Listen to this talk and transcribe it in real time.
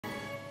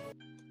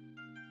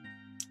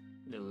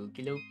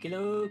Loki, Loki,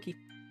 Loki.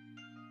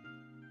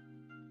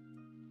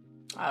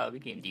 Oh,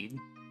 good game, dude.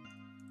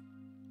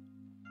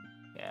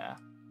 Yeah.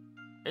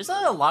 There's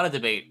a lot of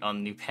debate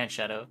on New Pan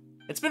Shadow.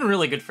 It's been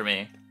really good for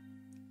me.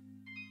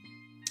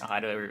 How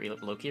do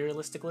I Loki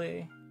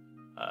realistically?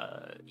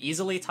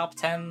 Easily top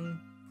 10,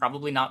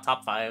 probably not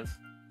top 5.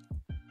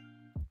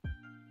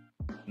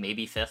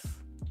 Maybe 5th.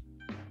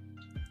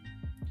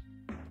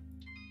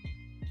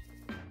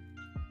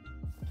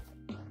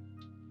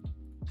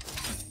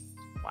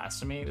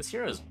 Blasphemy? This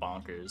hero is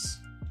bonkers.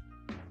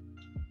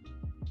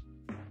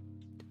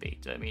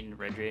 Debate, do I mean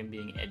Red Rain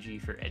being edgy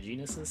for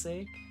edginess'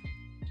 sake?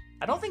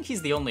 I don't think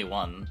he's the only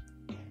one.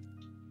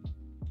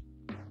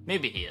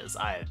 Maybe he is.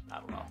 I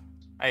don't know.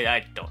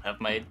 I don't have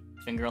my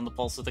finger on the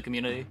pulse of the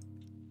community.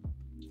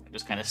 I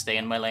just kind of stay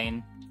in my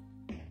lane.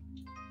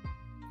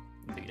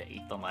 Do the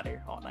 8th on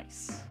ladder. Oh,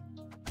 nice.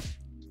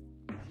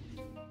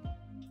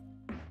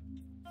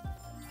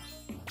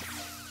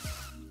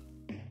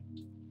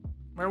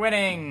 We're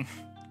winning!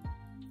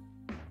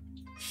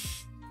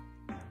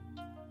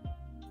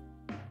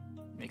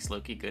 Makes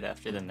Loki good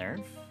after the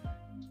nerf.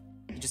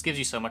 It just gives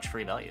you so much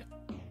free value.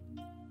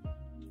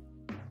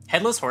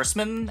 Headless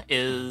Horseman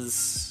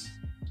is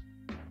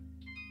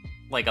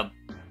like a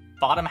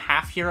bottom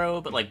half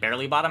hero, but like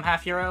barely bottom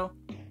half hero.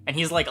 And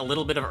he's like a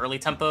little bit of early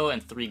tempo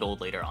and 3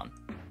 gold later on.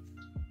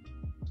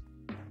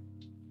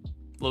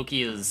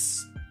 Loki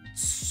is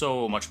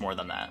so much more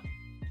than that.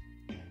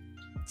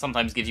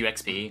 Sometimes gives you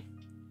XP.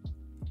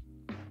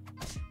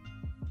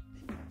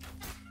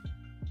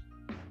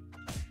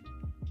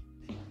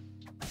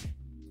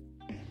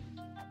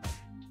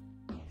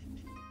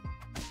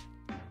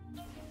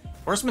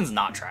 Horseman's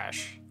not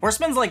trash.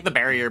 Horseman's like the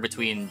barrier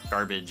between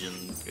garbage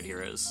and good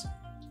heroes.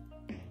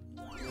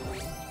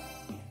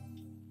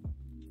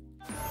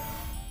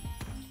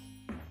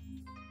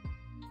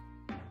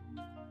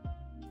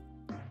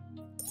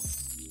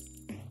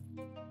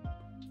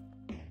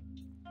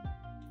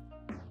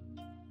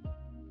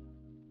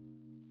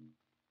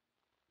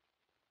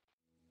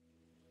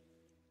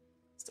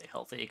 Stay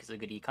healthy because of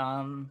good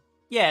econ.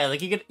 Yeah,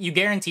 like you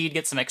guaranteed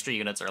get some extra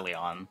units early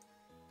on.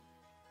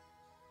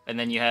 And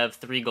then you have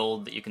 3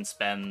 gold that you can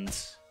spend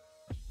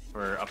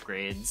for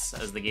upgrades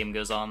as the game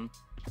goes on.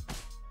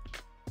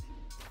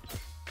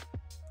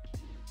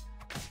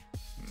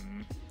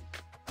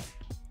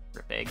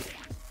 Rip egg.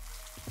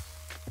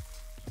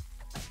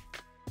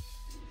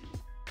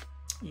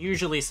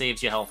 Usually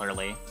saves you health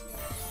early.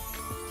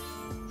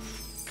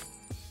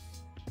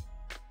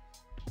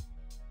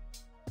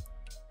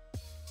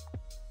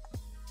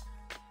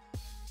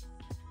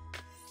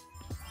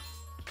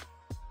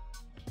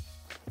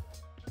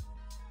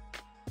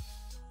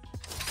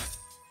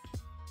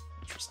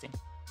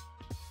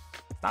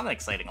 Not an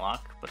exciting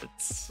lock, but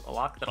it's a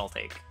lock that I'll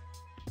take.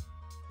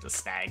 The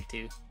stag,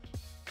 too.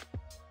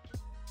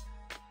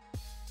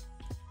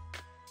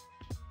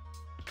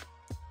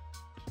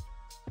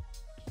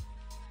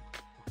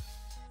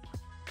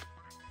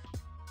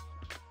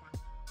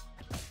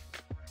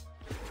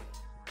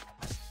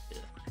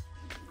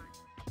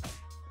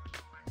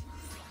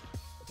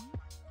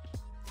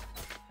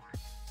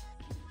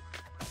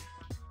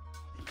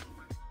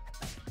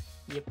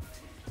 Yep.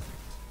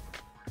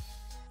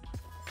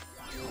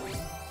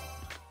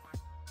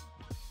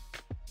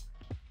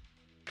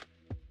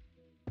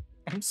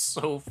 I'm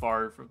so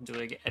far from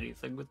doing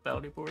anything with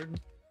bounty board.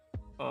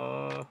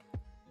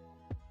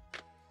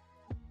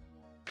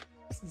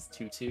 This is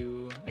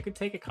 2-2. I could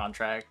take a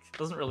contract. It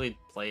doesn't really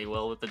play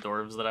well with the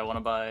dwarves that I want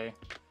to buy.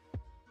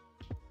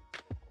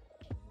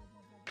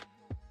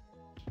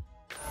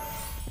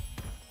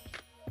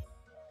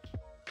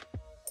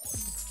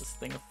 What's this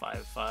thing of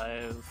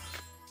 5-5?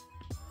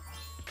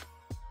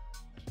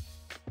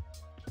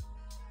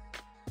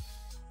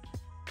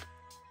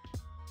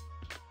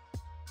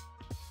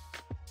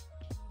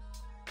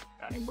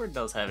 Bounty board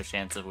does have a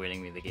chance of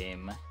winning me the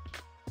game.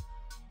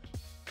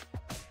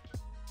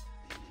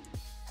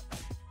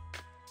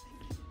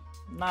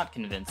 Not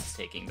convinced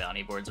taking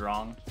bounty board's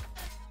wrong.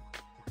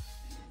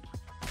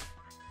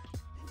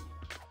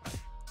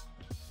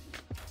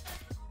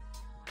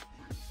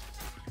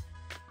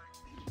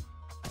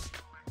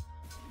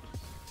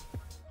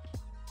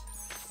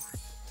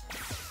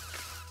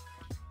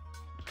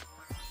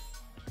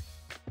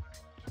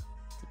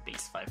 It's a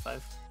base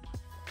 5-5.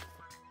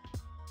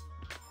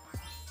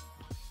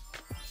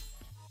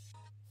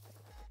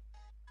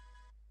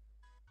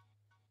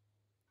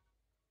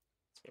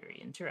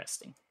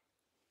 Interesting.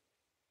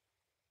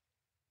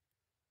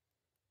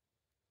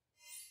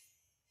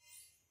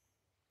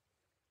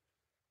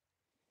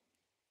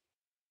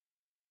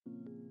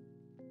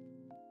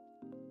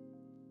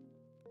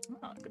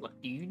 Oh, good luck,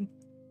 dude.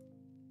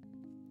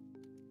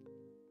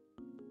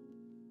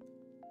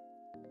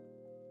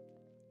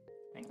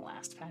 I think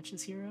last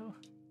patch's hero?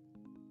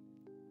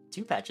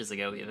 2 patches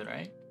ago even,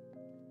 right?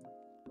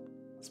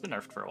 It's been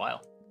nerfed for a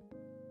while.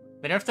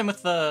 They nerfed him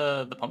with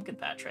the pumpkin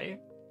patch, right?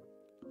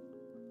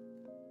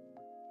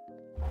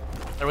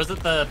 Or was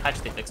it the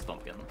patch they fixed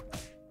pumpkin?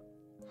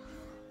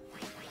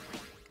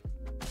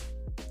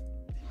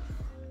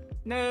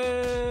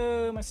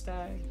 No, my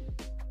stag.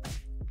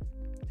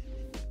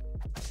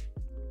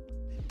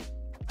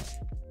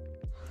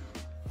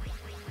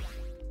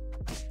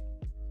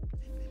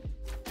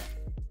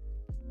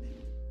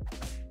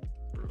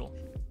 Brutal.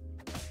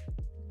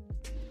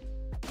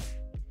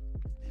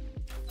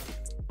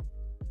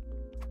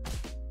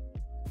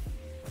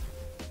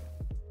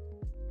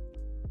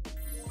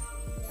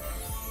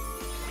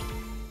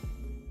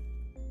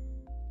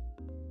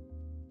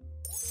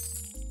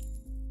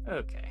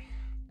 Okay.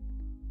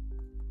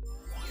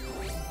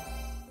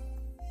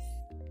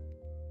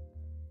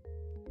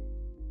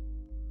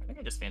 I think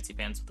I just fancy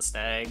pants with the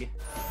stag.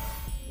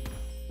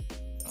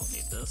 Don't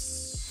need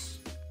this.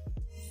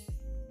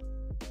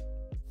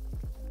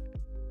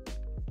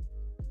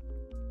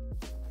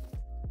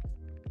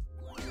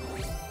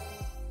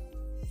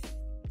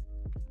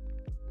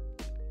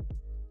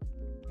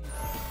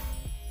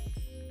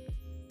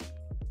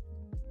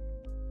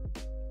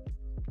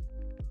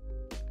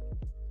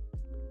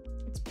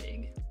 It's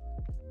big.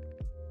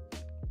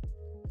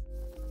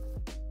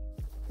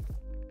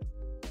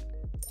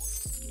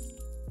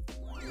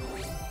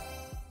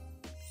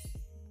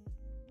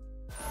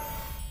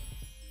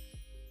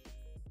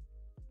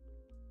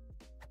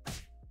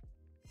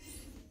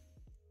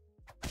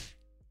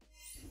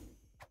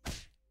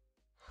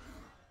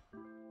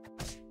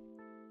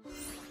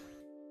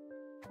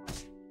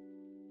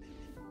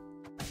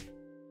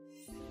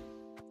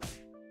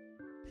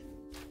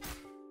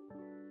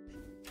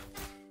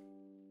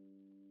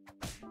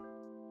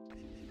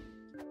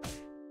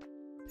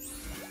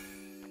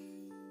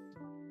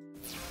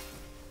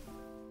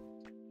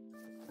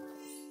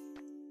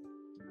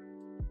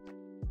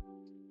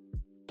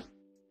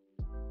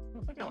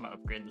 I think I want to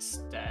upgrade the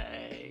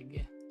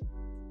stag.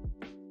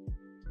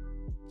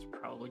 It's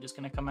probably just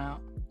gonna come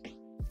out.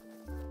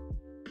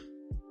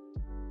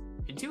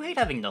 I do hate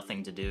having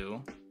nothing to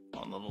do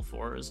on level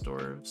 4 as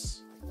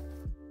dwarves.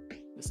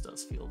 This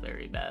does feel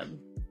very bad.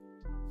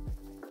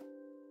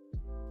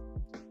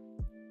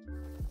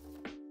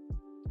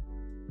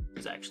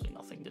 There's actually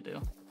nothing to do.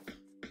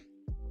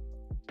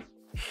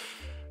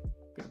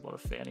 Good, what a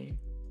fanny.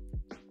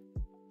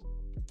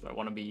 Do I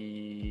want to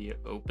be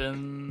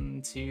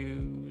open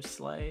to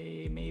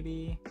Slay,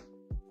 maybe?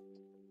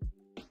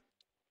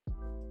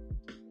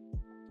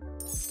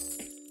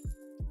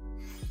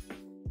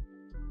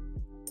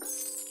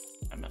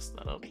 I messed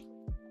that up.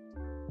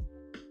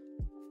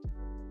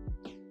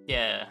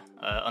 Yeah,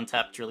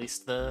 Untapped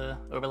released the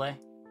overlay.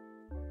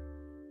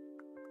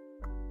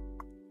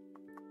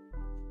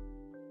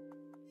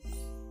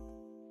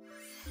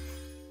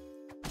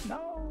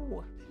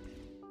 No!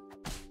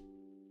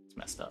 It's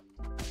messed up.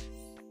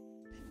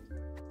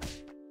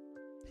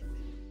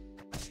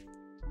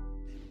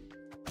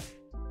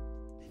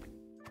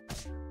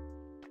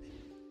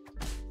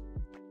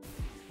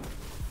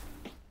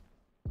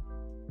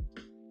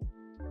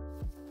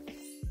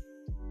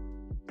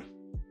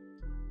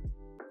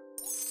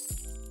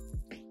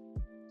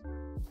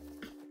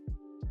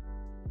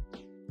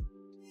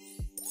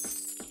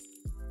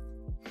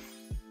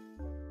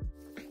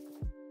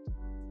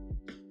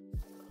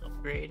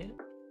 Upgrade it.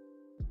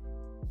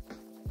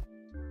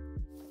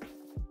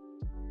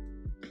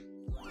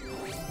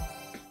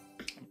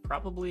 I'm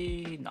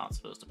probably not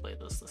supposed to play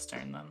this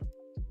turn then.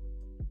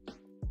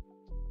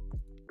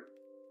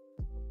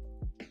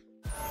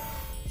 A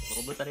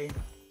little bit better.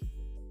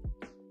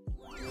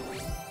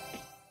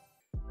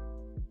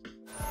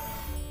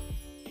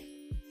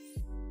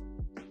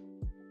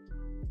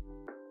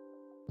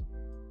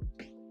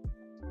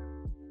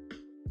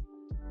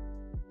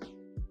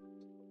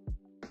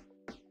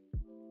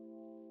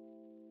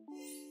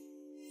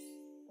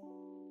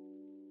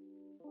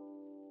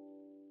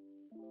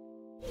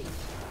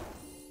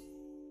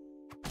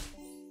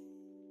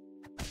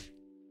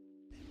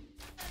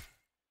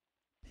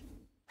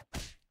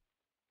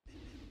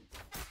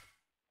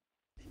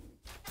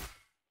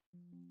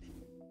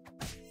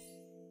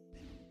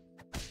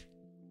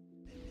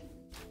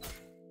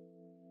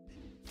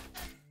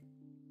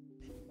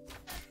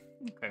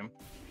 Okay.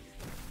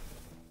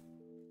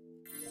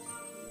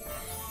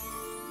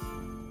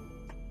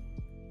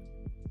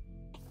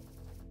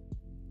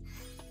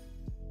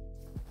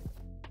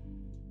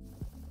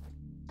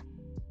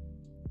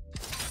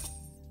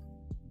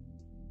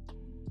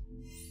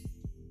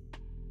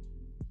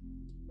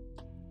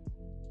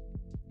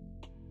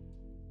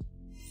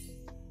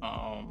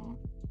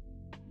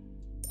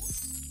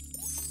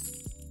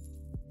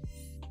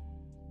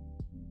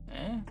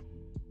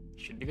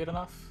 Should be good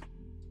enough.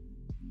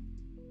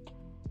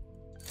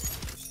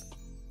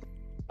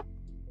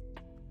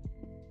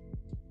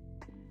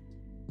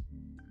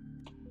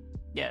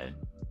 Yeah,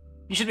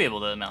 you should be able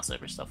to mouse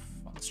over stuff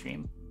on the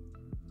stream.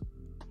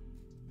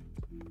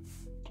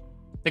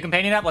 The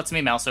companion app lets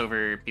me mouse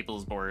over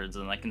people's boards,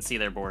 and I can see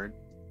their board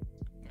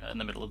in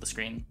the middle of the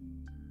screen.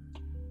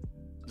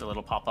 There's a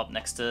little pop-up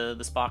next to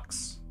this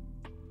box.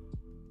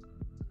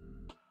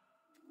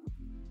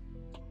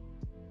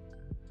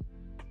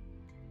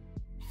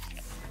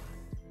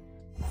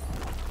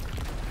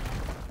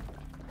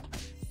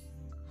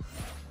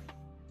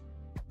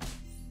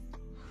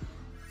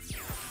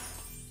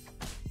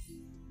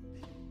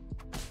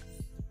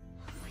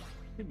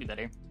 be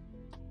better.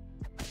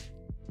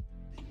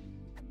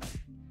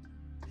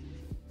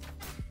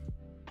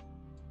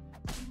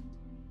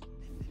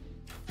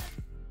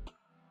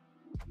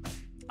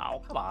 Oh,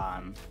 come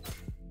on.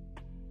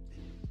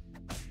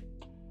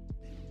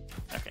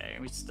 Okay,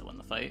 we still in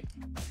the fight.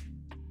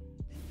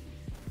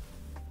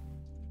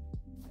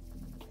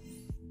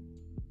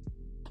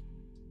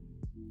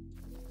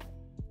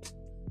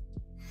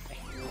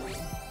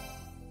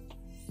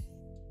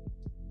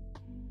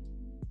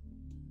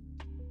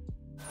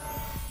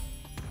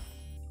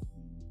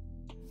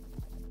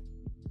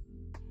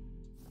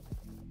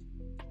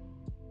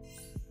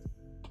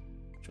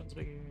 Which one's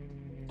bigger?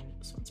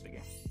 This one's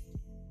bigger.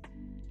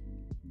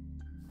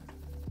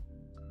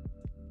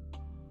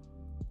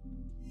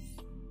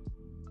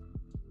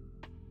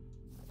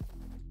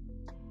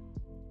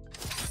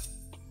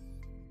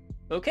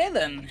 Okay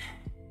then.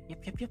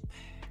 Yep.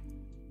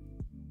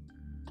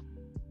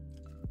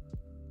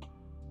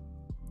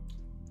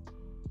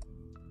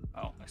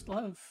 Oh, I still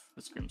have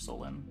the Scrim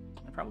Soul in.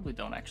 I probably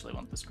don't actually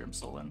want the Scrim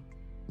Soul in.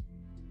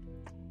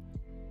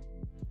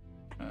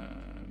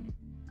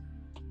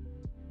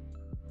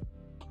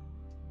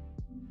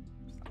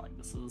 It's not like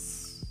this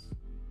is...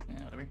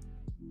 Yeah, whatever.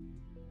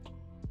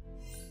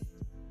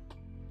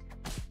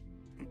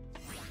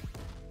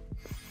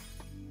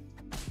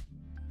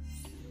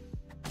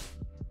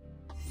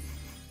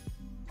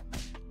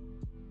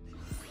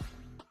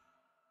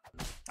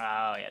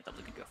 Oh yeah,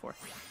 double could go for.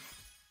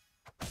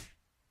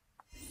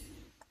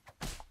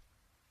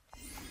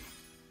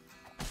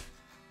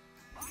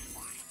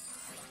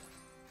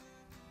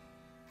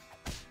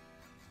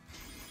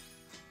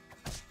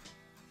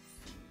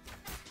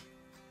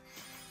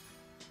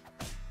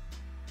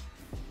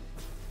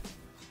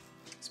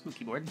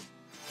 Spooky board.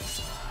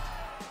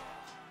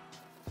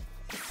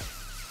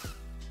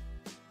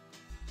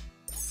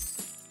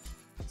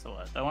 So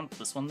what? I want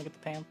this one to get the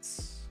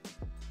pants.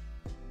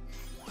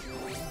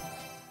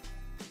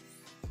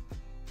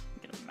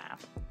 Get a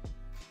map.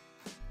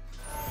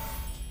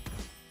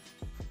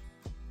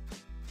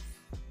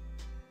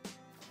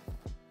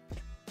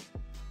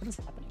 What is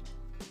happening?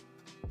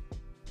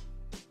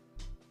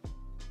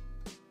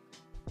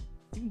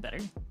 It's even better.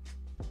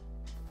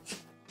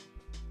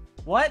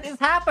 What is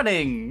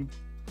happening?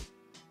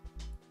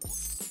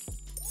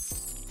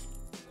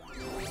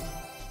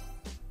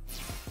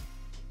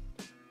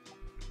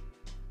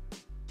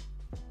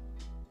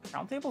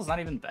 Round table's not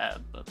even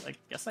bad, but I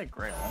guess I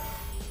grail.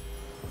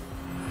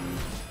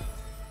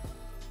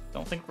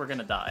 Don't think we're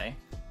gonna die.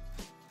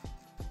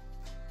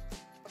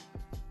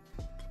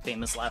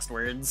 Famous last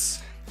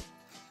words.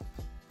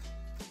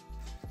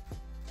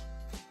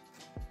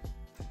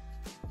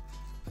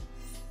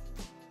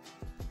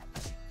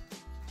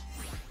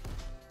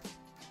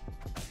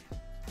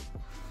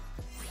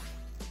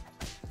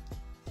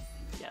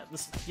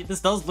 Yeah,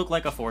 this does look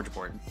like a forge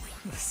board.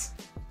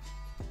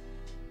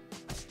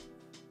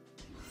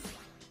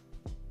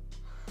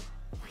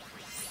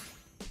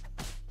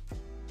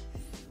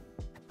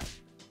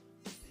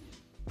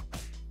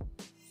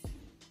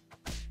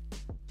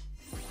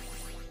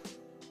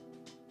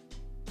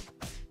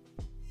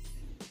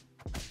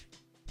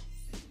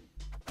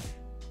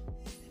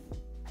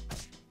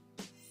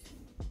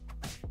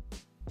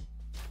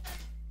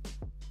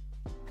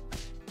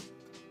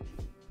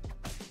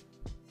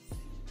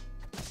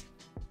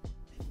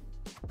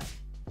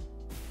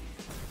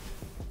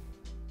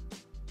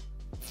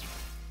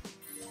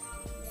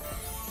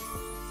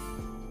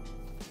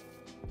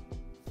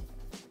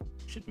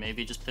 Should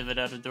maybe just pivot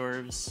out of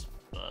dwarves,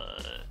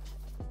 but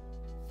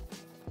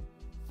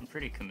I'm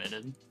pretty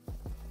committed.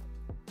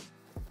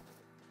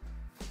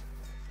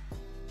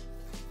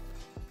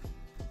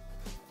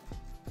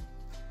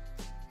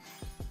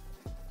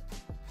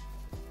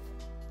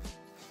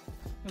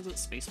 Was it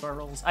spacebar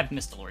rolls? I've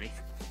missed a lordy.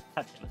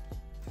 God damn it.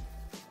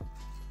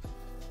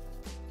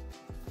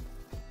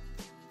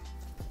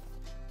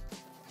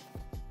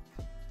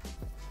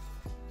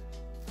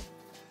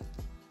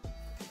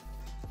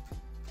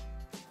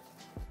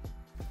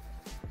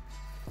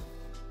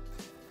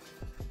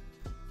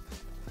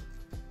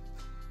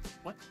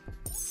 What?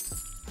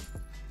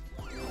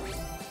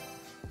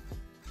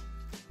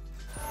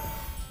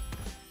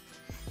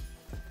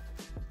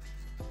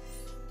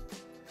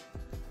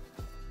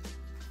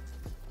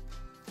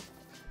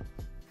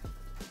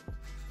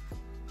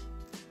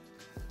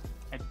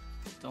 I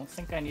don't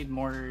think I need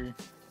more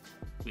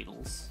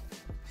Tweedles.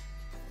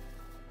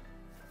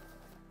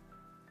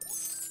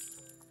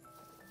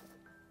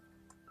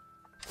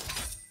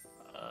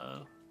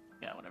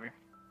 Yeah, whatever.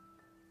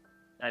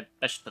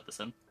 I should put this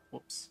in.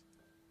 Whoops.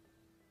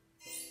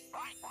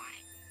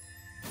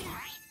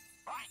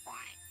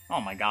 Oh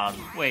my god.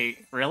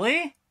 Wait,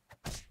 really?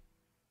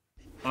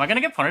 Am I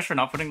gonna get punished for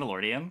not putting the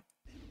Lordy in?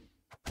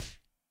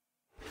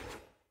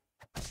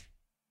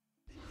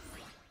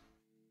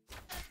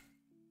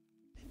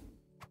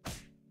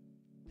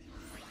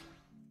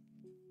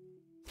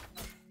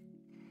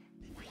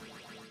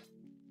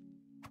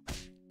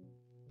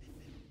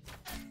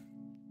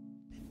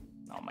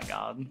 Oh my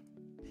god.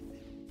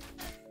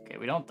 Okay,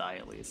 we don't die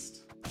at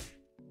least.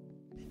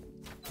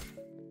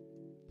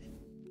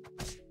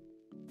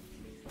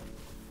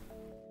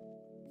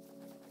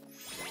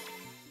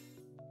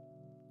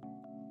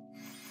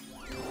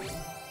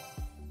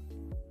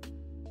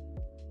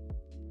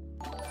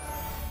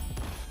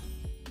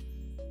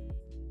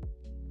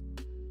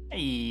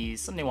 Hey,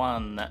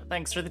 71.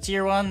 Thanks for the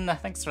tier 1.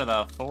 Thanks for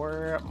the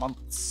 4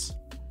 months.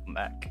 I'm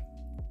back.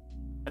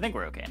 I think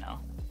we're okay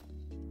now.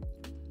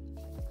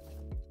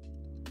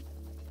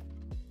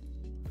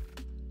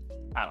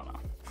 I don't know.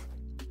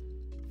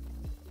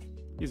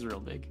 He's real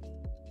big.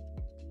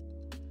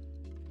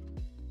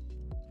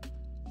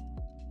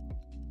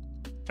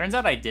 Turns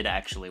out I did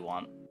actually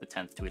want the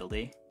 10th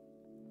Tweedledee.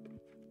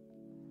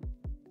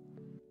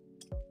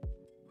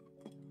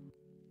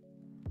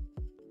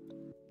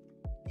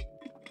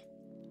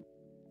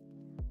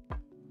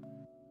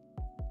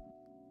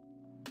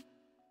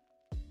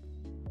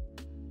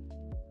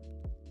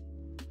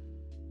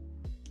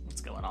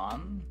 What's going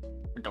on?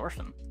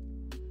 Endorphin.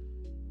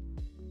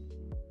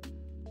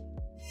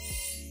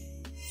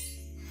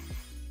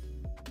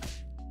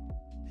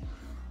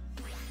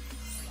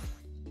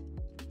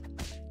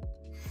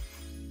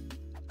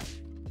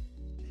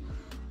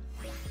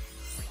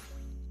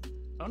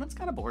 Opponent's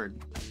got a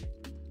board.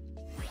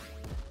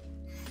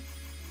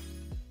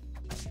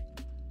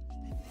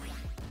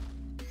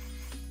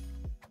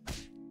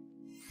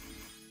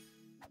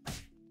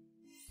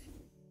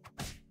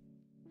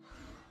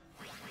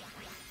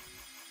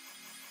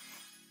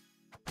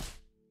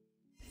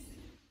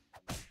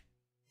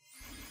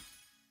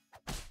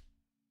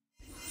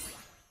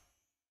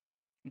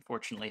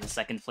 Unfortunately, his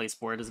second place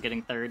board is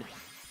getting third.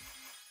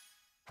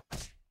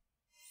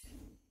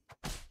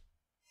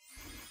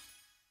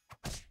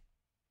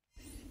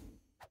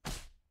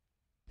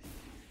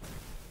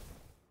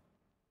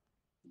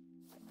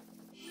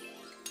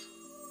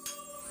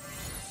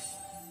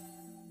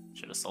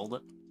 Should have sold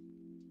it.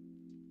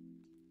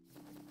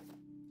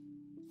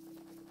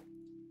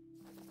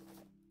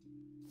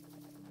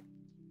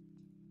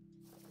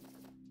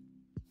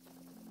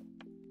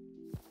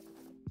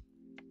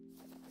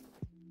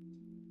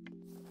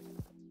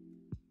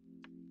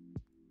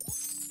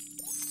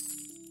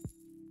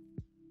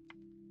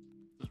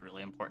 This is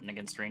really important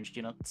against ranged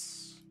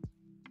units.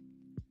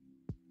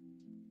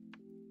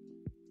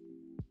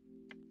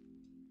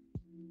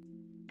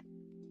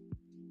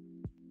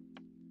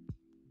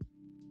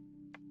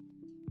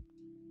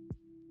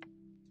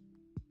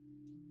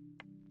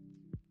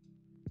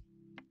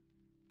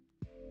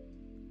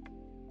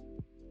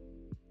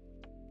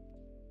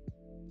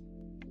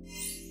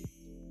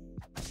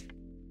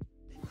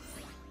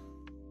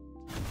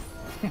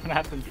 What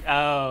happened?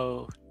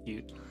 Oh,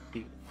 cute,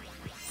 cute.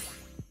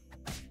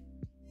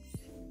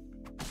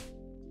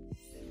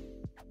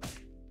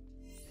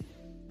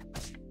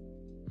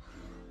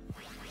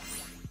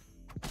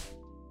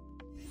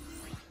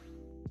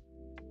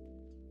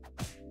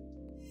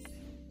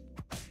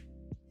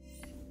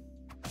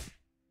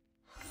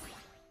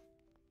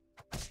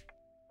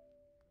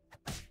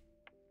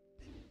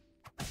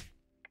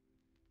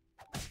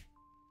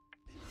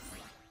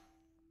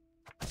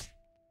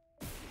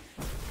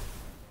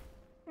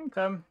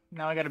 Okay,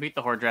 now I gotta beat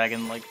the Horde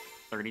Dragon like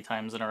 30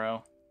 times in a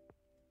row.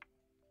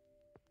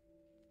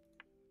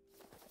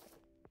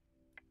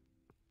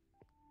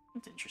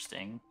 That's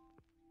interesting.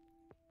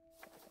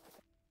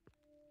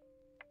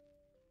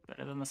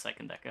 Better than the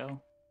second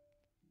Echo.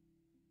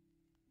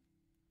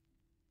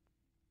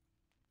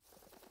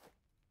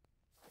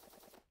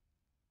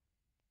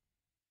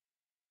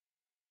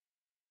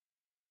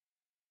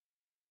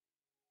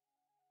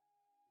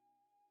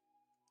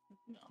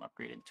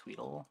 Unupgraded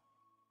Tweedle.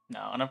 No,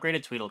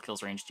 unupgraded Tweedle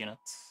kills ranged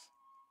units.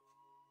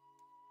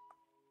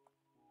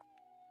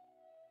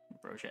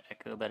 Broja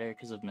Echo better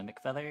because of Mimic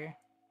Feather.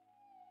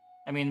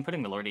 I mean,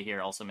 putting the Lordy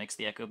here also makes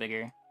the Echo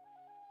bigger.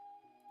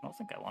 I don't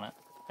think I want it.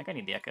 I think I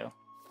need the Echo.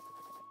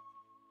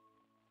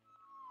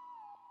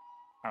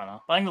 I don't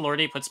know. Buying the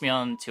Lordy puts me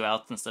on 2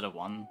 outs instead of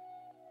 1.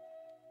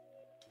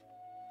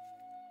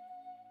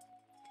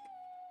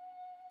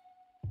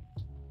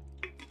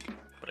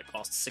 But it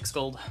costs 6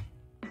 gold.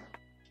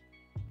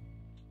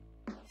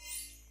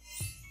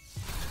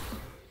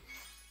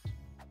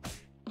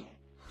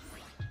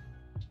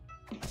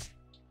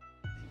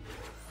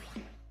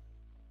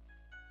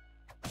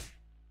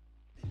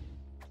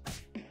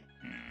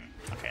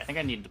 Okay, I think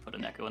I need to put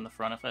an Echo in the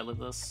front if I live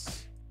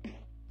this.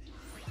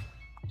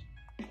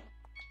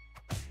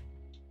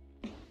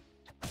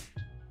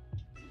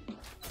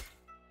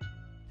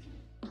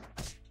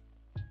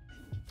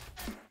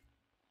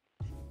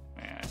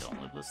 I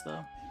don't live this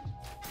though.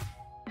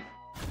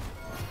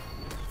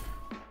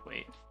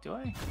 Wait, do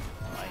I?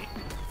 Might.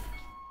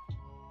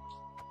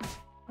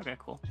 Okay,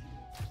 cool.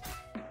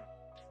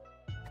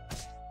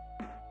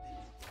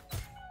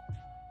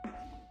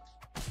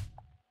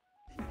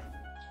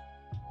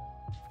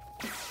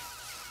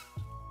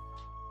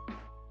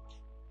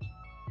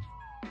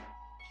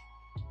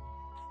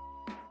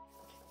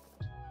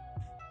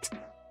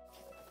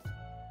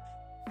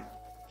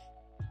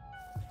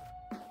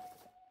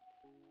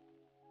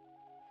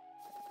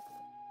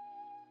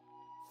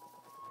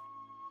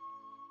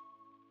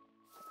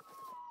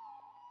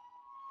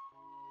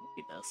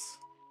 Be this.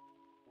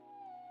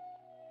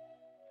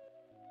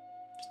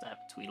 Just to have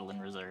Tweedle in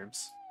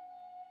reserves.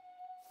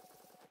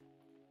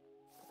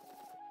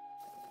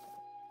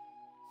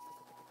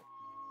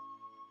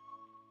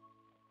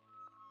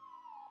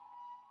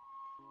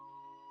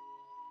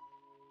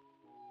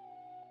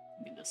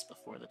 Do this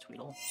before the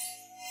Tweedle.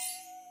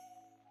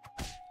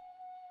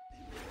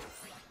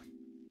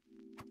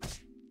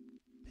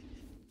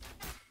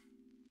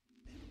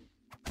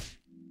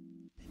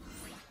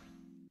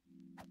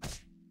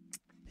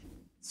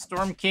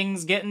 Storm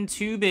King's getting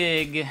too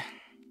big.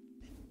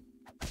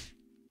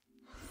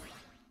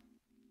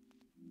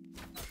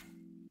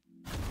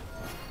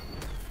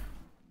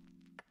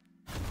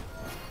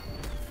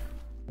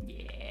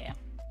 Yeah.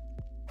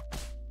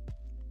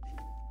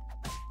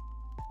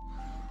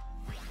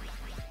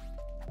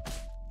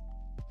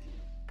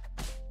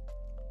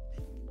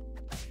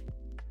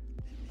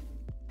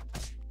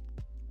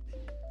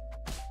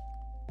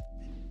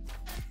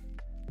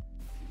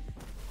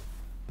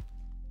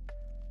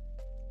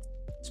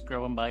 It's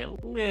growing by a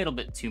little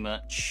bit too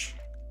much.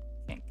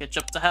 Can't catch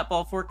up to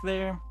Hatball Fork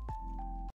there.